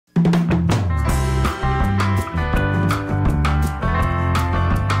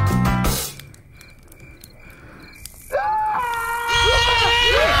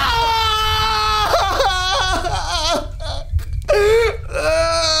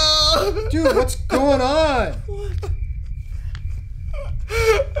Dude, what's going on?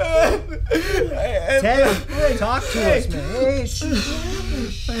 Ted, talk to us, man.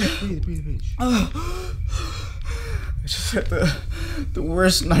 Hey, breathe. I just had the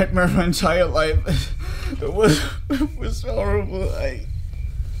worst nightmare of my entire life. It was horrible.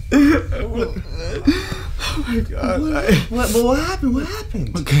 Oh my God. What happened? What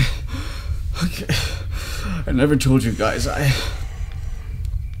happened? Okay. I never told you guys.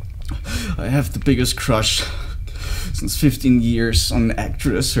 I have the biggest crush since 15 years on an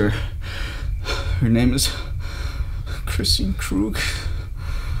actress. Her name is Kristin Kreuk.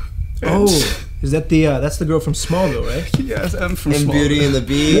 Oh, is that that's the girl from Smallville, right? Yes, I'm from In Smallville. Beauty and the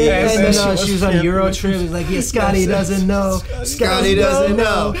Beast. Yeah, she was on Eurotrip. It was like, yeah, Scotty doesn't know. Scotty doesn't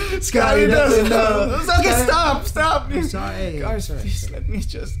know. Scotty doesn't know. Okay, stop. I'm sorry. Guys, please let me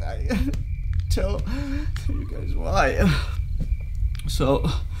just tell you guys why. So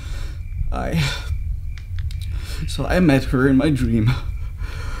I met her in my dream,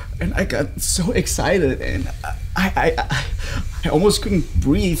 and I got so excited, and I almost couldn't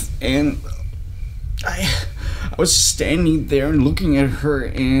breathe, and I was standing there and looking at her,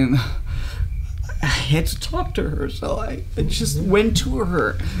 and I had to talk to her, so I just went to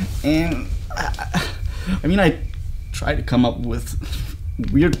her, and I tried to come up with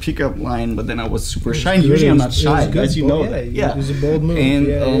a weird pickup line, but then I was super shy. Usually I'm not shy, as you know that. Yeah, it was a bold move. And,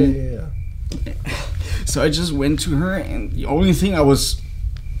 yeah. So I just went to her, and the only thing I was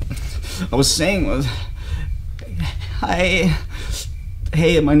saying was, "Hi,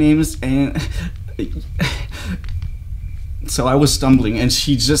 hey, my name is," and so I was stumbling, and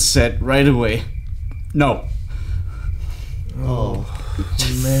she just said right away, "No." Oh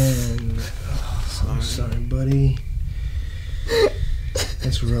man, I'm sorry, buddy.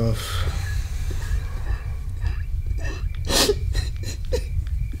 That's rough.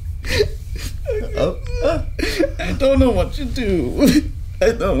 I don't know what to do.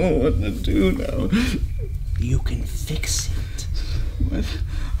 I don't know what to do now. You can fix it. What?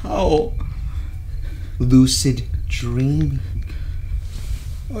 How? Lucid dreaming.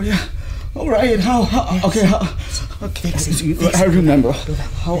 Oh yeah. All right. How? Okay. Okay. I remember.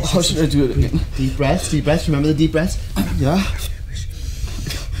 How should I do it again? Deep breaths. Remember the deep breaths? Yeah.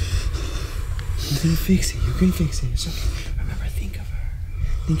 You can fix it. It's okay. Remember, think of her.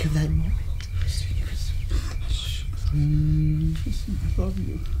 Think of that moment. I love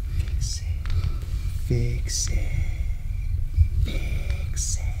you. Fix it.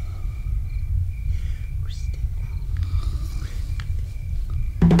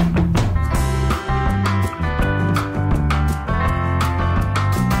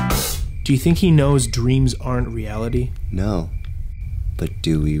 Do you think he knows dreams aren't reality? No. But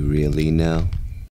do we really know?